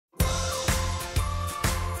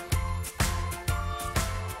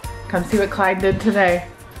Come see what Clyde did today.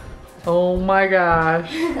 Oh my gosh.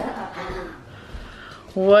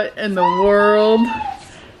 What in the world?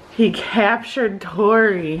 He captured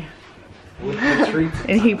Tori. With the treats.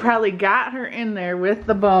 And he probably got her in there with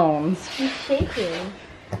the bones. She's shaking.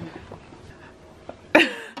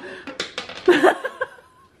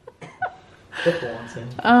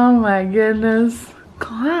 Oh my goodness.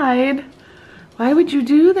 Clyde, why would you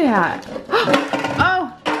do that?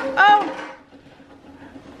 Oh, oh.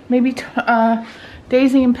 Maybe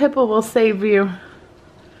Daisy and Pippa will save you.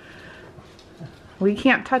 We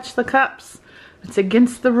can't touch the cups. It's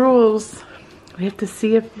against the rules. We have to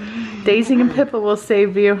see if Daisy and Pippa will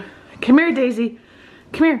save you. Come here, Daisy.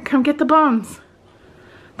 Come here. Come get the bones.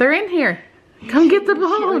 They're in here. Come get the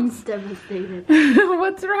bones. She looks devastated.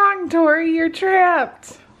 What's wrong, Tori? You're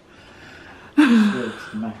trapped.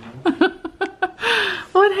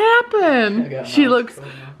 What happened? She looks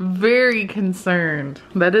very concerned.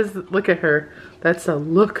 That is, look at her. That's a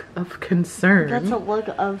look of concern. That's a look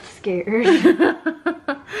of scared.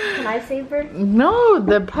 Can I save her? No,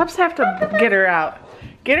 the pups have to get her out.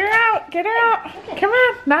 Get her out. Get her out. Okay. Come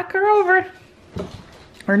on. Knock her over.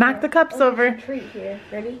 Or knock the cups over. Treat here.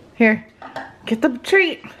 Ready? Here. Get the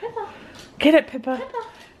treat. Pippa. Get it, Pippa.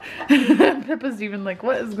 Pippa. Pippa's even like,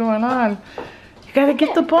 what is going on? You gotta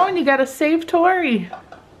get the bone. You gotta save Tori.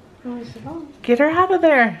 Where's the bone? Get her out of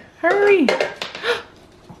there. Hurry.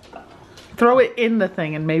 Throw it in the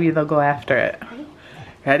thing and maybe they'll go after it.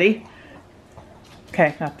 Ready?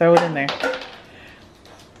 Okay, now throw it in there.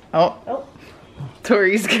 Oh. Oh.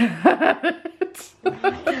 Tori's got it.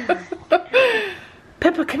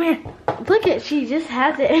 Pippa, come here. Look at, she just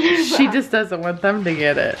has it in her She mouth. just doesn't want them to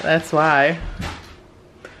get it. That's why.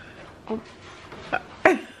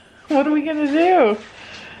 What are we gonna do?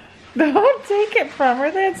 Don't take it from her.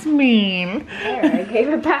 That's mean. There, I gave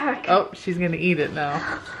it back. Oh, she's gonna eat it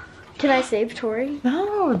now. Can I save Tori?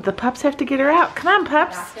 No, the pups have to get her out. Come on,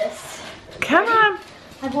 pups. Got this. Come on.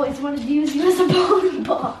 I've always wanted to use you as a bowling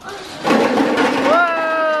ball.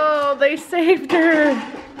 Whoa, they saved her.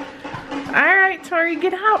 All right, Tori,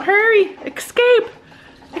 get out. Hurry. Escape.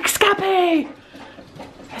 Escape.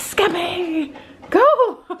 Escape.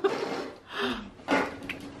 Go.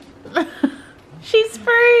 She's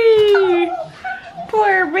free.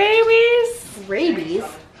 Poor babies. Rabies?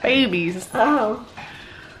 Babies. Oh.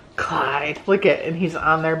 Clyde, look at, and he's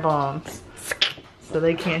on their bones. So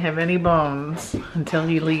they can't have any bones until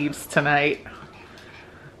he leaves tonight.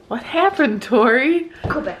 What happened, Tori?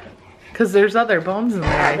 Go back. Because there's other bones in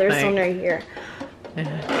there, I There's think. one right here.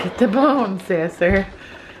 Yeah, get the bones, Sasser.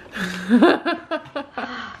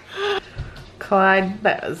 Clyde,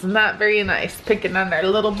 that was not very nice, picking on our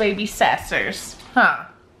little baby Sassers. Huh,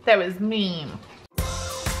 that was mean.